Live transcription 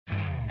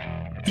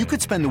You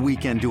could spend the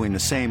weekend doing the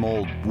same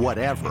old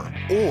whatever,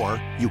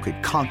 or you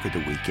could conquer the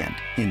weekend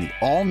in the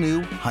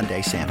all-new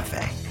Hyundai Santa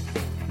Fe.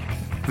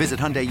 Visit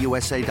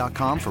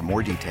HyundaiUSA.com for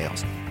more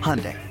details.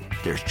 Hyundai,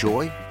 there's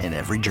joy in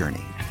every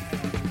journey.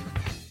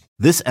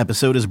 This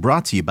episode is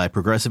brought to you by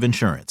Progressive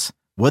Insurance.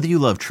 Whether you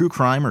love true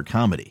crime or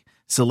comedy,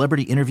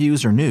 celebrity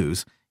interviews or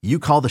news, you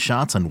call the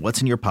shots on what's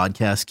in your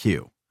podcast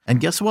queue. And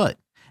guess what?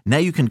 Now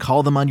you can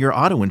call them on your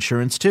auto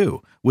insurance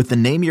too with the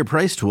Name Your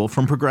Price tool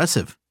from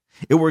Progressive.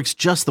 It works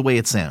just the way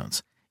it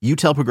sounds. You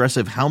tell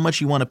Progressive how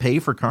much you want to pay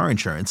for car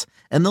insurance,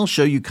 and they'll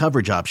show you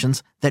coverage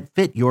options that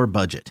fit your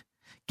budget.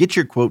 Get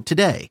your quote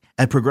today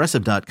at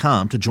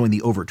Progressive.com to join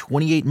the over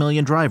 28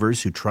 million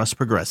drivers who trust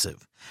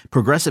Progressive.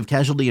 Progressive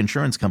Casualty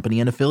Insurance Company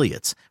and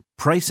Affiliates.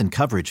 Price and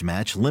coverage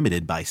match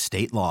limited by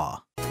state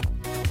law.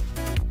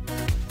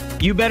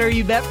 You Better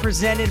You Bet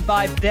presented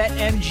by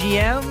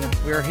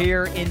BetMGM. We're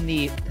here in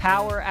the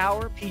Power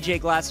Hour.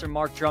 PJ Glasser,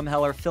 Mark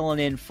Drumheller filling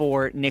in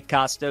for Nick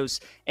Costos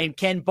and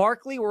Ken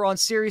Barkley. We're on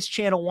Sirius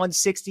Channel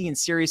 160 and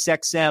Sirius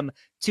XM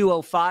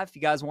 205 if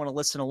you guys want to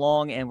listen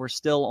along. And we're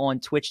still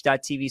on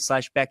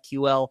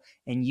twitch.tv/BetQL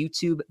and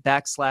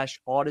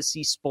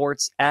YouTube/Odyssey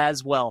Sports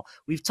as well.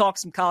 We've talked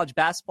some college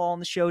basketball on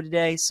the show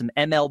today, some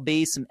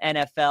MLB, some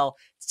NFL.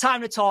 It's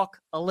time to talk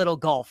a little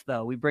golf,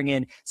 though. We bring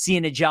in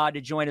Nejad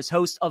to join us,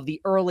 host of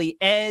The Early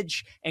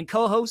Edge and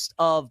co-host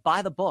of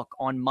By the Book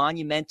on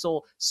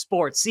Monumental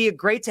Sports. Sia,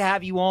 great to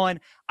have you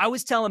on. I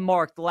was telling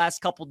Mark the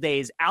last couple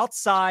days,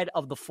 outside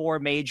of the four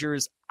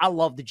majors, I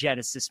love the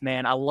Genesis,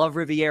 man. I love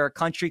Riviera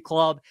Country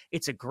Club.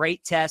 It's a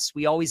great test.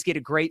 We always get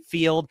a great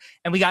field,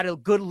 and we got a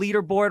good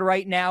leaderboard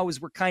right now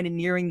as we're kind of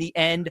nearing the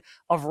end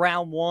of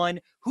round one.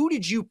 Who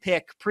did you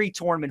pick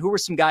pre-tournament? Who were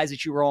some guys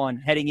that you were on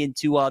heading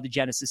into the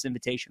Genesis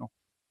Invitational?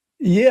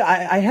 Yeah,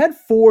 I had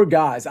four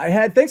guys.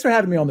 Thanks for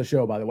having me on the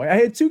show, by the way. I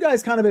had two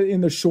guys kind of in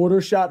the shorter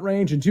shot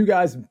range and two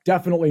guys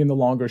definitely in the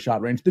longer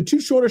shot range. The two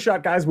shorter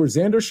shot guys were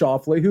Xander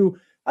Schauffele, who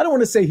I don't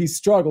want to say he's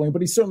struggling,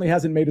 but he certainly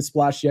hasn't made a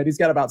splash yet. He's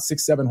got about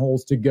 6-7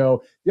 holes to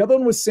go. The other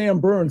one was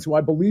Sam Burns, who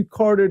I believe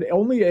carded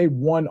only a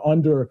 1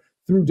 under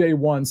through day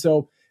one.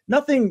 So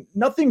nothing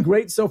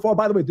great so far.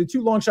 By the way, the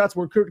two long shots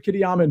were Kurt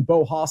Kitayama and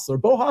Bo Hostler.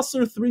 Bo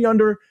Hostler, 3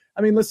 under.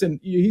 I mean, listen,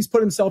 he's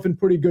put himself in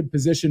pretty good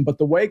position, but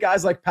the way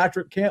guys like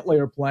Patrick Cantlay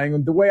are playing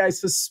and the way I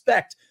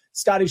suspect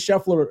Scotty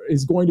Scheffler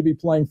is going to be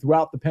playing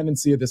throughout the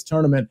pendency of this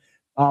tournament,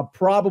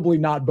 probably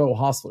not Bo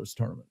Hostler's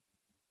tournament.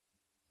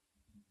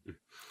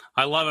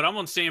 I love it. I'm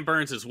on Sam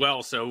Burns as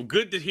well, so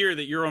good to hear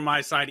that you're on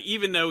my side,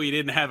 even though he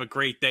didn't have a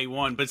great day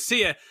one. But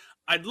Sia,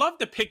 I'd love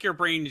to pick your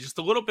brain just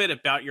a little bit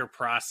about your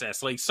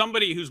process. Like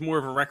somebody who's more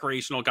of a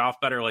recreational golf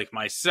bettor like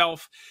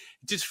myself,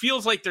 it just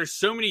feels like there's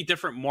so many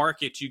different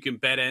markets you can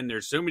bet in.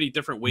 There's so many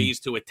different ways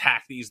to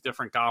attack these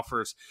different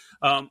golfers.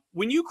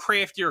 When you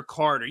craft your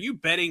card, are you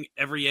betting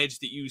every edge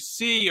that you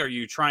see? Are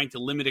you trying to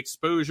limit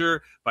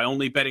exposure by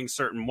only betting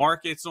certain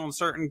markets on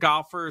certain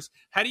golfers?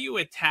 How do you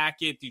attack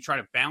it? Do you try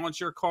to balance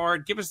your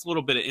card? Give us a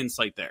little bit of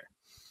insight there.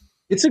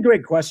 It's a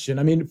great question.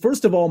 I mean,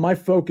 first of all, my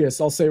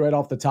focus, I'll say right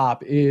off the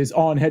top, is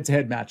on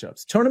head-to-head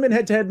matchups, tournament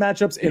head-to-head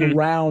matchups and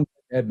round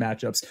head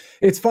matchups.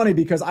 It's funny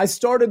because I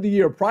started the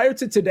year prior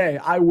to today,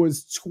 I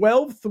was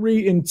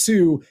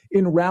 12-3-2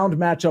 in round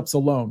matchups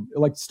alone,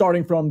 like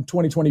starting from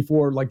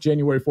 2024, like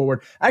January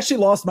forward. I actually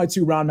lost my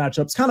 2 round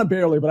matchups, kind of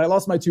barely, but I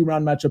lost my 2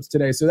 round matchups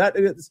today. So that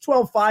it's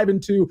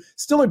 12-5-2,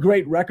 still a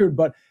great record,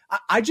 but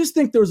I just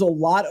think there's a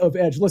lot of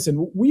edge.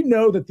 Listen, we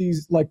know that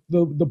these, like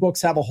the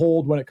books have a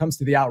hold when it comes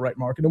to the outright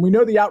market, and we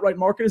know the outright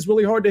market is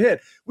really hard to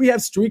hit. We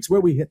have streaks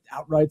where we hit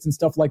outrights and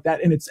stuff like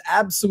that, and it's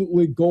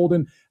absolutely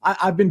golden.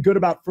 I've been good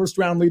about first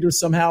round leaders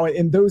somehow,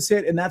 and those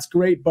hit, and that's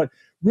great. But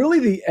really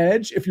the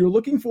edge, if you're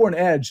looking for an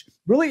edge,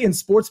 really in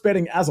sports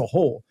betting as a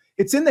whole,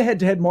 it's in the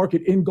head-to-head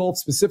market in golf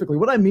specifically.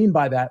 What I mean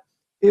by that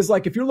is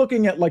like if you're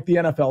looking at like the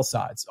NFL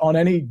sides on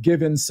any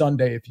given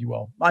Sunday, if you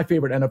will. My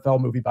favorite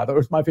NFL movie, by the way,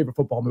 it's my favorite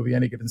football movie,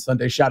 Any Given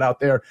Sunday. Shout out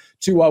there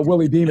to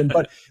Willie Beeman.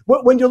 But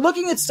when you're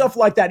looking at stuff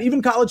like that,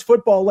 even college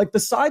football, like the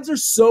sides are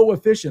so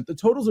efficient. The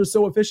totals are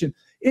so efficient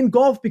in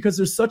golf because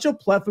there's such a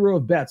plethora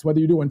of bets, whether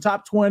you're doing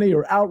top 20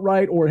 or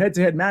outright or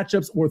head-to-head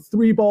matchups or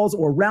 3 balls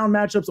or round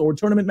matchups or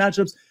tournament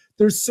matchups.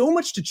 There's so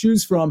much to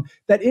choose from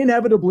that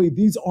inevitably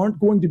these aren't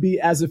going to be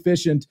as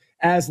efficient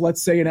as,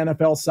 let's say, an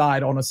NFL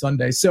side on a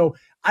Sunday. So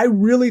I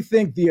really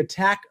think the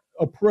attack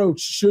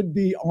approach should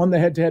be on the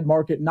head-to-head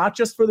market, not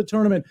just for the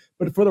tournament,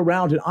 but for the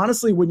round. And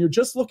honestly, when you're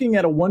just looking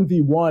at a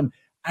 1v1,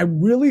 I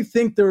really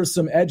think there are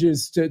some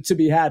edges to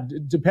be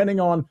had, depending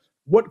on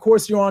what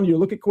course you're on. You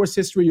look at course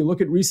history, you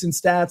look at recent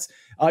stats,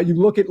 you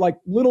look at like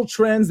little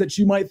trends that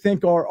you might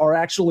think are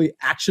actually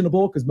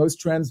actionable, because most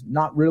trends,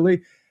 not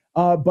really.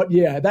 But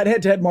yeah, that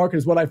head-to-head market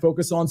is what I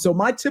focus on. So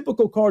my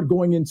typical card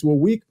going into a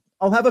week,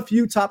 I'll have a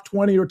few top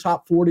 20 or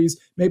top 40s,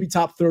 maybe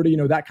top 30,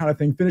 that kind of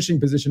thing, finishing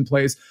position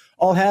plays.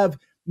 I'll have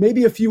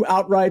maybe a few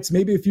outrights,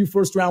 maybe a few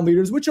first-round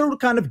leaders, which are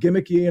kind of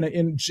gimmicky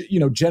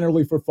and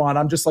generally for fun.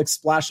 I'm just like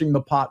splashing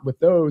the pot with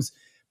those.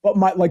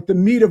 But the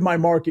meat of my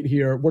market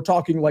here, we're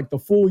talking like the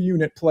full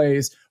unit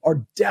plays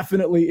are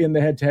definitely in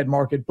the head-to-head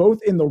market,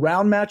 both in the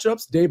round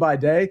matchups day by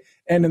day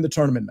and in the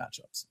tournament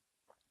matchups.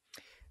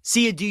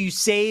 Sia, do you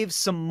save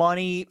some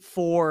money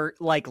for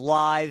like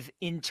live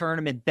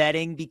in-tournament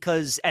betting?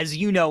 Because as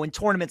you know, in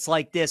tournaments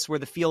like this where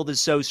the field is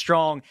so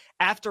strong,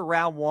 after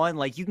round one,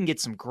 like you can get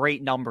some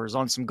great numbers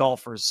on some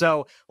golfers.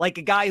 So like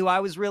a guy who I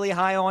was really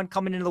high on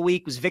coming into the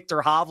week was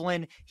Victor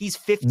Hovland. He's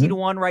 50 to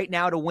 1 right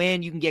now to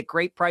win. You can get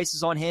great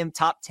prices on him,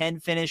 top 10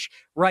 finish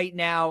right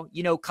now.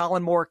 You know,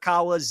 Colin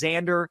Morikawa,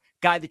 Xander,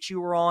 guy that you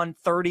were on,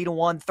 30 to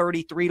 1,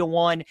 33 to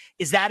 1.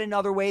 Is that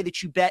another way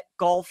that you bet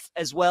golf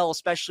as well,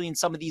 especially in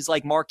some of these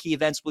like marquee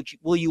events?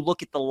 Will you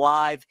look at the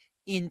live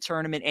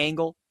in-tournament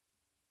angle?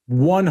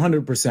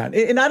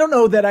 100%. And I don't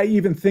know that I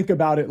even think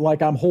about it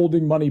like I'm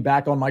holding money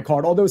back on my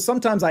card, although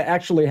sometimes I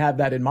actually have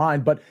that in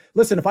mind. But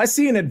listen, if I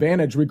see an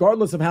advantage,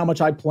 regardless of how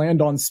much I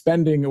planned on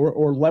spending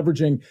or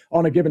leveraging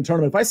on a given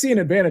tournament, if I see an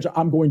advantage,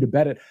 I'm going to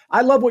bet it.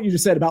 I love what you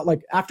just said about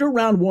like after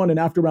round one and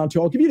after round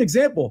two. I'll give you an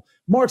example.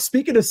 Mark,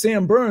 speaking of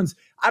Sam Burns,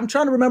 I'm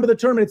trying to remember the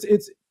tournament.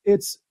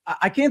 It's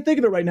I can't think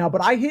of it right now,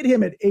 but I hit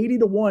him at 80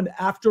 to 1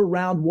 after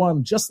round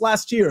one just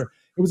last year.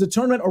 It was a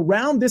tournament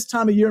around this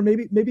time of year.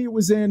 Maybe it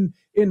was in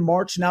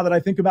March now that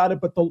I think about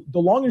it. But the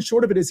long and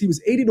short of it is he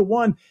was 80 to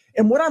 1.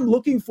 And what I'm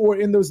looking for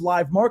in those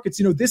live markets,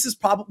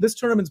 this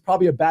tournament's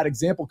probably a bad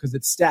example because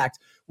it's stacked.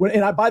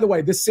 By the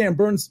way, this Sam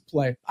Burns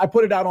play, I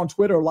put it out on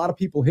Twitter. A lot of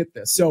people hit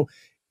this. So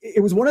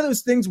it was one of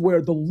those things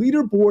where the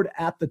leaderboard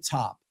at the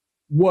top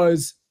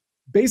was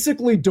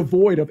basically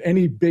devoid of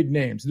any big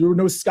names. There were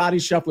no Scotty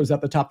Schefflers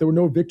at the top. There were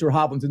no Victor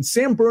Hovlands. And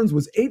Sam Burns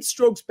was 8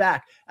 strokes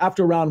back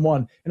after round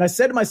one. And I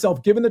said to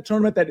myself, given the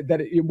tournament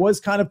that it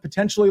was kind of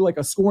potentially like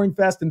a scoring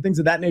fest and things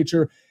of that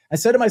nature, I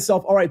said to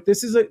myself, all right,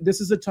 this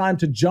is a time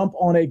to jump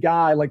on a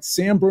guy like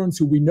Sam Burns,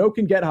 who we know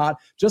can get hot.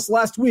 Just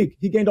last week,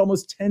 he gained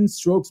almost 10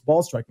 strokes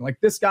ball striking. Like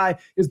this guy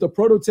is the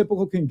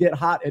prototypical can get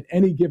hot at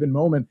any given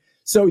moment.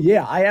 So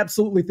yeah, I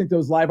absolutely think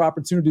those live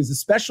opportunities,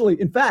 especially,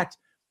 in fact,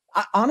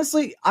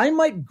 honestly, I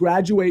might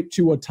graduate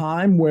to a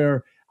time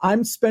where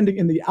I'm spending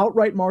in the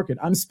outright market.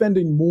 I'm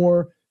spending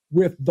more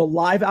with the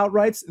live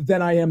outrights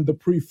than I am the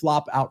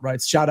pre-flop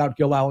outrights. Shout out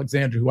Gil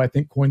Alexander, who I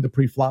think coined the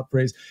pre-flop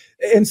phrase.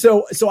 And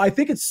so I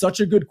think it's such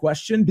a good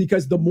question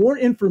because the more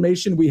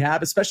information we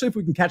have, especially if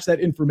we can catch that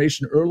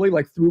information early,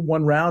 like through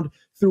one round,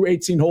 through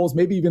 18 holes,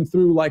 maybe even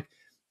through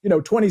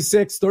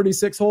 26,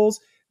 36 holes,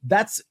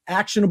 that's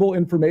actionable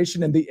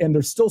information. And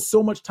there's still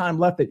so much time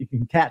left that you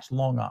can catch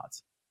long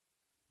odds.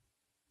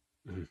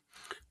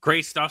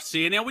 Great stuff,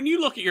 Sia. Now, when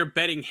you look at your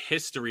betting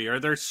history,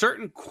 are there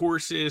certain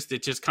courses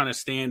that just kind of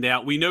stand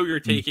out? We know you're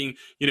taking,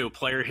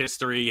 player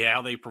history,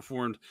 how they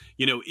performed,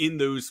 in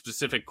those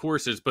specific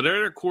courses. But are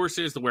there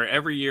courses where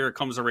every year it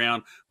comes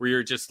around where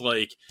you're just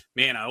like,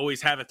 man, I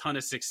always have a ton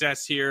of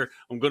success here.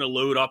 I'm going to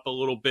load up a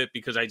little bit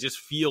because I just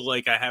feel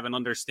like I have an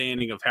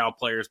understanding of how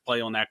players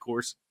play on that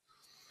course?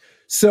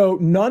 So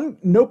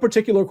no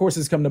particular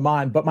courses come to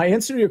mind, but my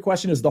answer to your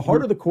question is the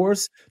harder the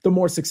course, the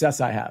more success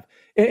I have.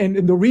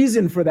 And the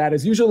reason for that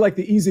is usually like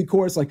the easy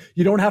course, like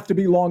you don't have to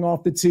be long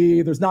off the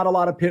tee. There's not a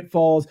lot of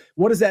pitfalls.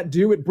 What does that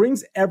do? It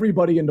brings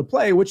everybody into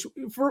play, which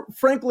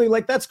frankly,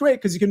 like that's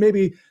great because you can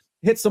maybe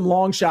hit some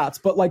long shots.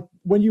 But like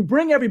when you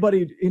bring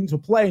everybody into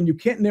play and you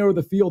can't narrow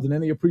the field in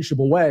any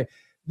appreciable way,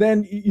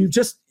 then you're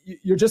just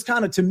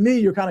kind of, to me,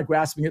 you're kind of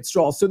grasping at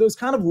straws. So those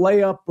kind of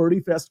layup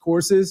birdie fest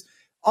courses,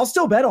 I'll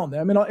still bet on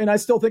them. And I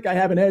still think I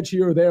have an edge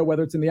here or there,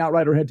 whether it's in the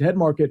outright or head-to-head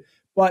market.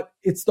 But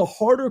it's the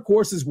harder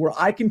courses where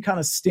I can kind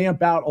of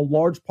stamp out a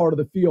large part of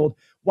the field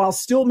while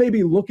still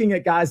maybe looking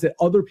at guys that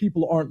other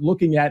people aren't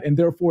looking at, and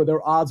therefore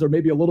their odds are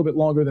maybe a little bit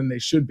longer than they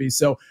should be.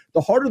 So the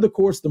harder the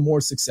course, the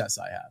more success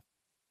I have.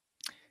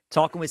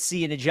 Talking with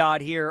Sia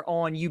Nejad here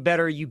on You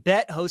Better You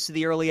Bet, host of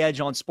The Early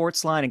Edge on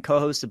Sportsline and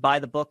co-host of By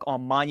the Book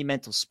on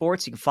Monumental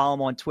Sports. You can follow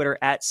him on Twitter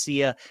at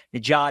Sia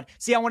Nejad.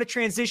 Sia, I want to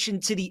transition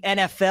to the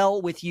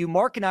NFL with you.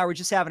 Mark and I were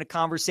just having a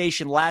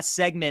conversation last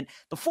segment.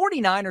 The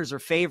 49ers are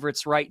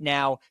favorites right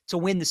now to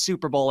win the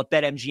Super Bowl at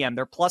BetMGM.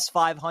 They're plus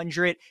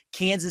 500.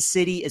 Kansas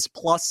City is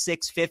plus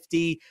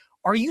 650.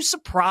 Are you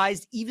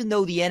surprised, even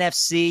though the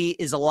NFC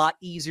is a lot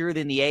easier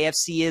than the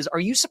AFC is, are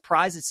you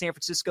surprised that San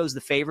Francisco is the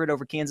favorite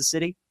over Kansas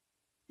City?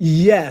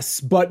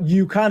 Yes, but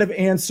you kind of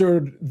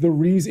answered the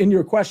reason in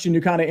your question. You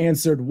kind of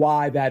answered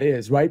why that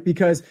is, right?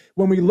 Because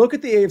when we look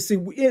at the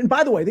AFC, and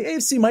by the way, the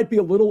AFC might be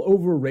a little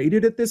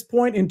overrated at this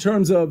point in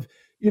terms of,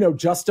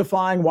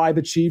 justifying why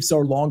the Chiefs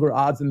are longer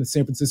odds than the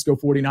San Francisco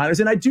 49ers.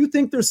 And I do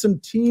think there's some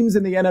teams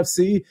in the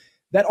NFC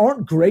that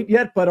aren't great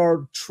yet, but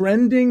are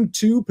trending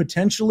to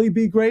potentially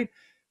be great.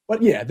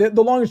 But yeah,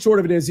 the long and short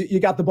of it is you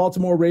got the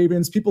Baltimore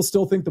Ravens. People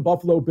still think the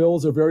Buffalo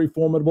Bills are very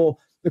formidable.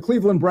 The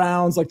Cleveland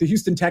Browns, like the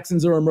Houston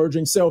Texans, are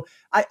emerging. So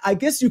I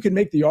guess you can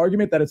make the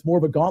argument that it's more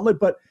of a gauntlet.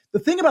 But the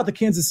thing about the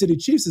Kansas City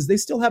Chiefs is they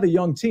still have a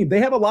young team. They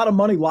have a lot of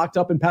money locked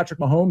up in Patrick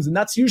Mahomes, and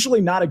that's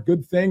usually not a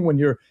good thing when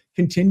you're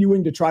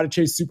continuing to try to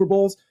chase Super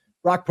Bowls.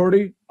 Brock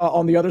Purdy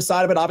on the other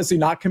side of it, obviously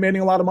not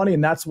commanding a lot of money.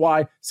 And that's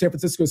why San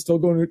Francisco is still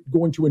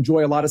going to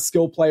enjoy a lot of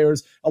skill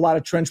players, a lot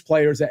of trench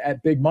players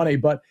at big money.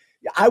 But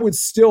I would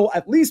still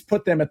at least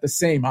put them at the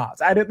same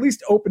odds. I'd at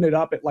least open it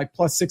up at like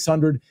plus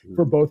 600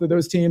 for both of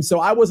those teams. So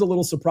I was a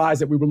little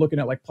surprised that we were looking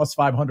at like plus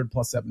 500,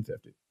 plus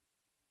 750.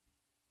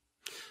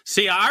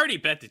 See, I already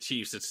bet the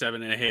Chiefs at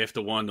 7.5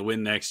 to 1 to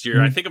win next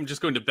year. I think I'm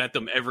just going to bet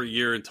them every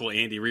year until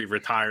Andy Reid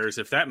retires.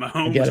 If that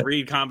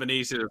Mahomes-Reid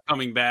combination is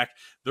coming back,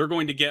 they're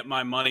going to get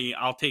my money.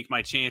 I'll take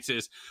my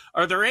chances.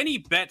 Are there any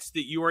bets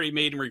that you already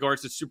made in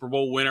regards to Super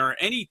Bowl winner?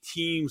 Any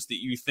teams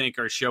that you think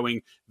are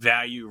showing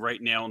value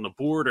right now on the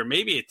board, or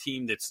maybe a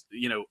team that's,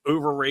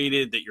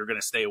 overrated that you're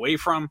going to stay away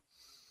from?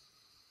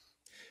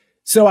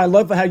 So I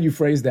love how you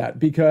phrase that,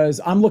 because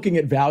I'm looking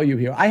at value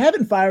here. I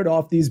haven't fired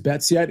off these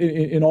bets yet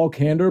in all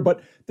candor,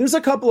 but there's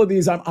a couple of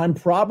these I'm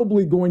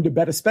probably going to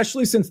bet,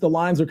 especially since the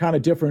lines are kind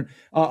of different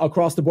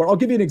across the board. I'll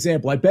give you an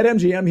example. At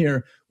BetMGM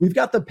here, we've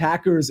got the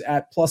Packers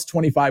at plus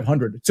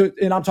 2,500.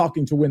 And I'm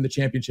talking to win the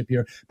championship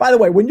here. By the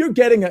way, when you're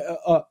getting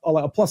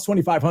a plus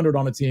 2,500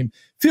 on a team,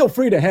 feel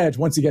free to hedge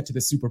once you get to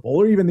the Super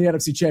Bowl or even the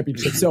NFC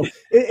Championship. So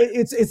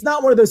it's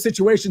not one of those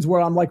situations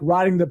where I'm like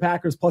riding the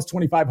Packers plus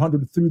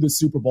 2,500 through the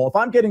Super Bowl. If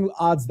I'm getting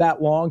odds that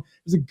long,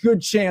 there's a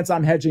good chance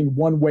I'm hedging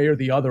one way or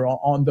the other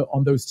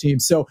on those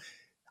teams. So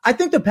I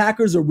think the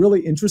Packers are really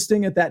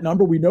interesting at that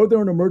number. We know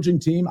they're an emerging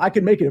team. I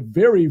could make it a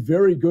very,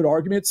 very good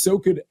argument. So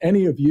could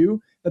any of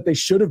you, that they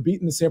should have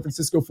beaten the San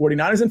Francisco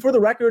 49ers. And for the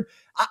record,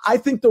 I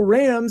think the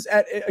Rams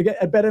at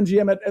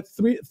BetMGM at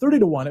 30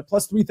 to 1 at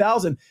plus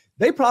 3,000,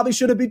 they probably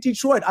should have beat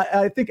Detroit.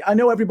 I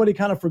know everybody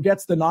kind of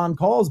forgets the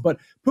non-calls, but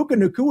Puka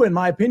Nacua, in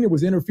my opinion,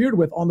 was interfered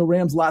with on the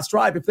Rams' last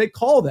drive. If they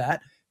call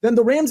that, then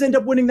the Rams end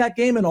up winning that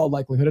game in all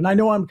likelihood. And I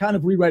know I'm kind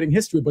of rewriting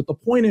history, but the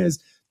point is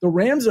the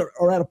Rams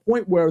are at a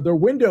point where their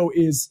window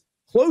is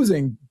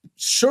closing,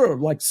 sure,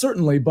 like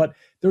certainly, but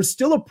they're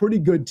still a pretty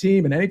good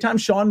team. And anytime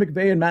Sean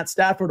McVay and Matt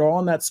Stafford are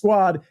on that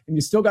squad, and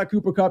you still got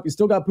Cooper Kupp, you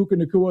still got Puka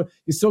Nacua,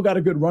 you still got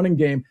a good running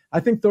game, I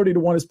think 30 to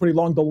 1 is pretty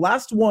long. The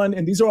last one,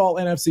 and these are all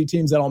NFC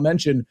teams that I'll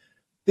mention,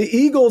 the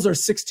Eagles are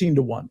 16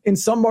 to 1. In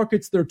some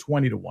markets, they're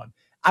 20 to 1.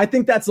 I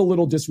think that's a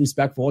little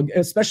disrespectful,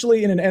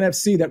 especially in an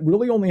NFC that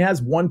really only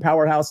has one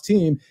powerhouse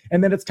team,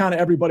 and then it's kind of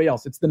everybody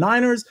else. It's the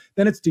Niners,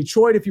 then it's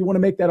Detroit, if you want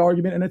to make that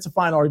argument, and it's a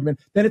fine argument.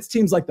 Then it's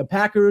teams like the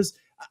Packers.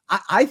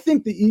 I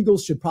think the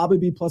Eagles should probably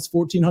be plus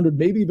 1,400,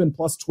 maybe even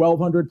plus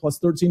 1,200, plus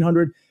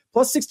 1,300,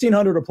 plus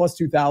 1,600, or plus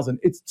 2,000.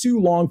 It's too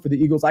long for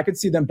the Eagles. I could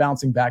see them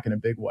bouncing back in a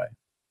big way.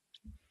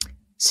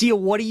 Sia,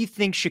 what do you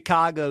think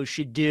Chicago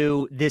should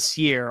do this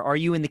year? Are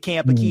you in the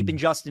camp of keeping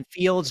Justin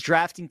Fields,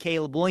 drafting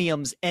Caleb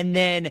Williams, and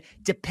then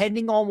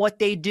depending on what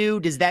they do,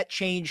 does that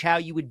change how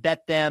you would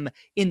bet them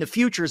in the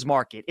futures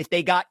market? If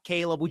they got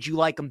Caleb, would you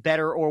like them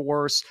better or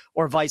worse,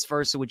 or vice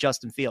versa with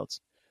Justin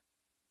Fields?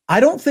 I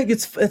don't think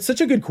it's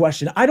such a good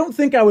question. I don't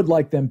think I would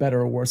like them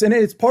better or worse. And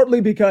it's partly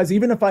because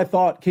even if I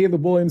thought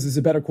Caleb Williams is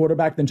a better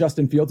quarterback than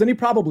Justin Fields, and he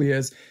probably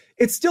is,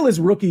 it's still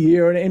his rookie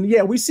year. And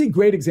yeah, we see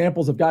great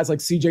examples of guys like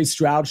CJ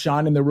Stroud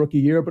shine in their rookie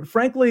year, but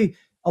frankly,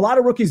 a lot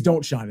of rookies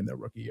don't shine in their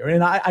rookie year.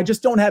 And I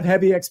just don't have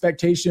heavy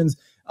expectations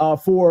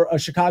for a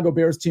Chicago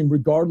Bears team,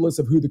 regardless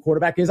of who the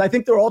quarterback is. I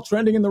think they're all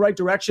trending in the right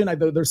direction.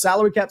 Their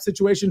salary cap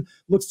situation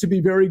looks to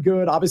be very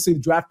good. Obviously, the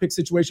draft pick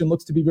situation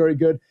looks to be very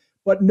good.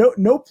 But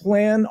no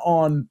plan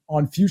on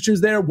futures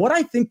there. What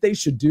I think they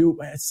should do,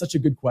 it's such a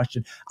good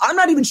question. I'm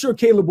not even sure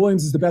Caleb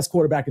Williams is the best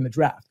quarterback in the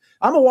draft.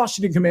 I'm a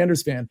Washington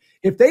Commanders fan.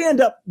 If they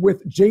end up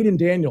with Jaden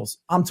Daniels,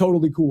 I'm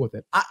totally cool with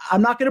it.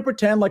 I'm not going to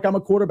pretend like I'm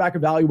a quarterback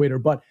evaluator,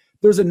 but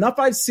there's enough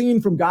I've seen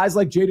from guys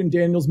like Jaden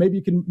Daniels. Maybe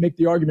you can make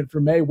the argument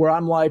for May, where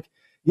I'm like,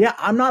 yeah,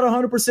 I'm not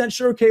 100%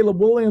 sure Caleb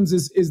Williams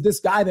is this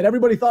guy that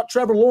everybody thought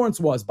Trevor Lawrence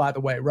was, by the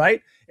way,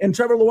 right? And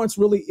Trevor Lawrence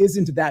really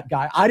isn't that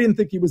guy. I didn't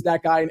think he was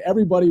that guy, and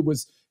everybody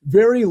was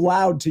very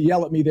loud to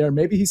yell at me there.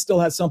 Maybe he still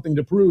has something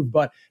to prove,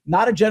 but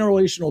not a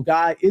generational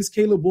guy. Is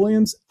Caleb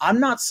Williams? I'm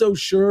not so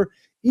sure.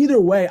 Either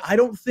way, I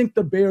don't think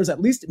the Bears,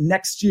 at least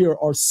next year,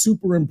 are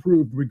super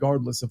improved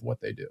regardless of what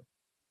they do.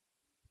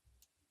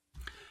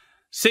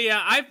 See,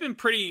 I've been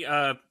pretty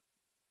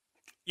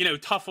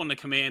tough on the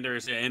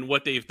Commanders and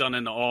what they've done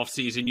in the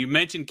offseason. You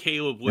mentioned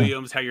Caleb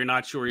Williams, how you're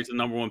not sure he's the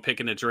number one pick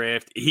in the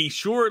draft. He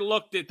sure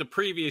looked at the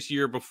previous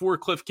year before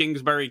Cliff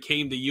Kingsbury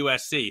came to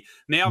USC.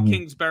 Now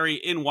Kingsbury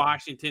in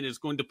Washington is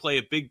going to play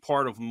a big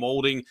part of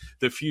molding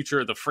the future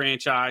of the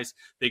franchise.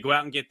 They go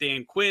out and get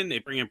Dan Quinn. They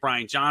bring in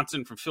Brian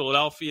Johnson from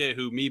Philadelphia,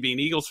 who, me being an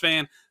Eagles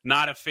fan,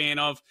 not a fan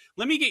of.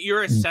 Let me get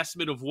your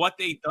assessment of what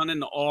they've done in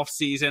the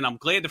offseason. I'm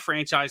glad the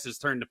franchise has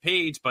turned the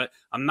page, but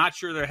I'm not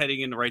sure they're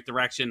heading in the right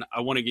direction.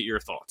 I want to get your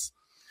thoughts.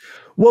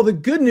 Well, the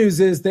good news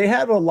is they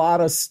have a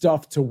lot of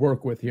stuff to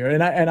work with here.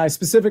 And I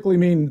specifically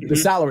mean the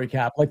salary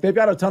cap. Like, they've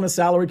got a ton of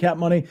salary cap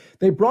money.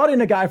 They brought in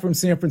a guy from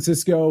San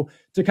Francisco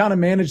to kind of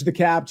manage the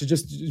cap, to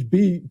just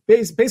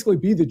basically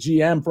be the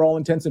GM for all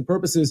intents and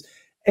purposes.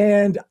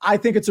 And I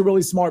think it's a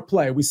really smart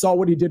play. We saw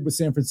what he did with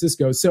San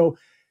Francisco. So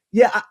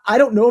Yeah, I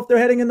don't know if they're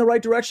heading in the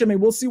right direction. I mean,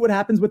 we'll see what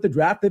happens with the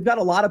draft. They've got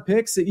a lot of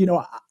picks. You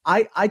know,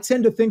 I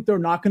tend to think they're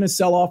not going to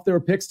sell off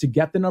their picks to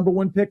get the number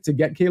one pick, to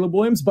get Caleb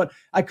Williams, but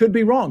I could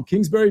be wrong.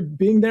 Kingsbury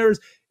being there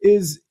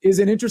is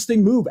an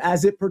interesting move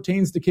as it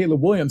pertains to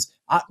Caleb Williams.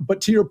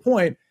 But to your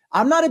point,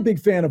 I'm not a big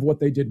fan of what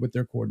they did with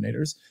their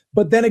coordinators.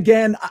 But then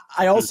again,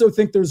 I also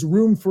think there's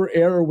room for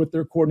error with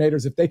their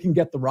coordinators if they can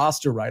get the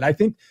roster right. I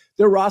think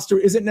their roster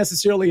isn't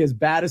necessarily as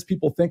bad as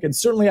people think, and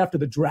certainly after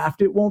the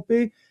draft, it won't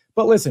be.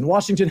 But listen,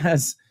 Washington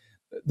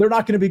they're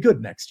not going to be good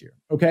next year,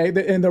 okay?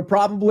 And they're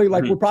probably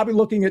we're probably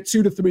looking at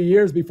 2 to 3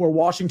 years before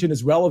Washington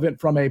is relevant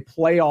from a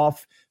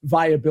playoff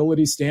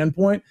viability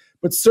standpoint.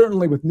 But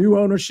certainly with new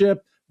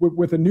ownership,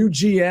 with a new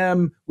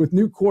GM, with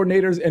new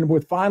coordinators, and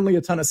with finally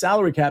a ton of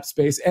salary cap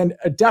space, and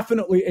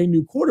definitely a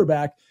new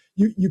quarterback,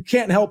 you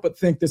can't help but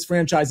think this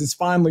franchise is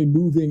finally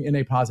moving in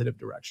a positive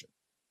direction.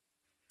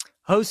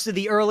 Host of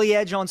The Early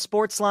Edge on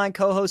Sportsline,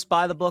 co-host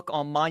by the book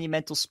on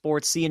Monumental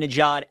Sports, Sia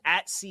Nejad,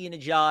 at Sia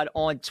Nejad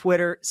on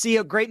Twitter.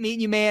 Sia, great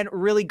meeting you, man.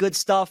 Really good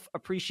stuff.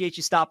 Appreciate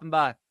you stopping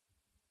by.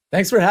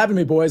 Thanks for having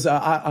me, boys.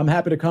 I'm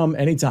happy to come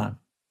anytime.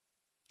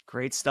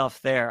 Great stuff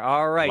there.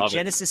 All right, Love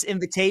Genesis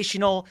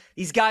Invitational.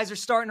 These guys are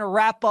starting to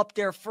wrap up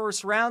their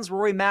first rounds.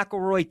 Rory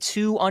McIlroy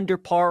 2 under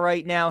par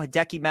right now.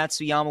 Hideki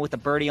Matsuyama with a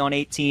birdie on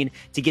 18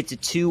 to get to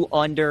 2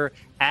 under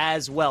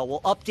as well.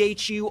 We'll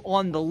update you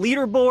on the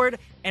leaderboard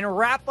and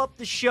wrap up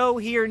the show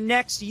here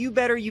next. You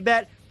Better You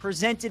Bet,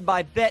 presented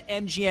by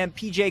BetMGM.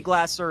 PJ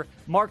Glasser,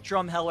 Mark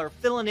Drumheller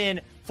filling in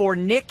for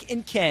Nick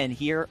and Ken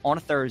here on a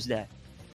Thursday.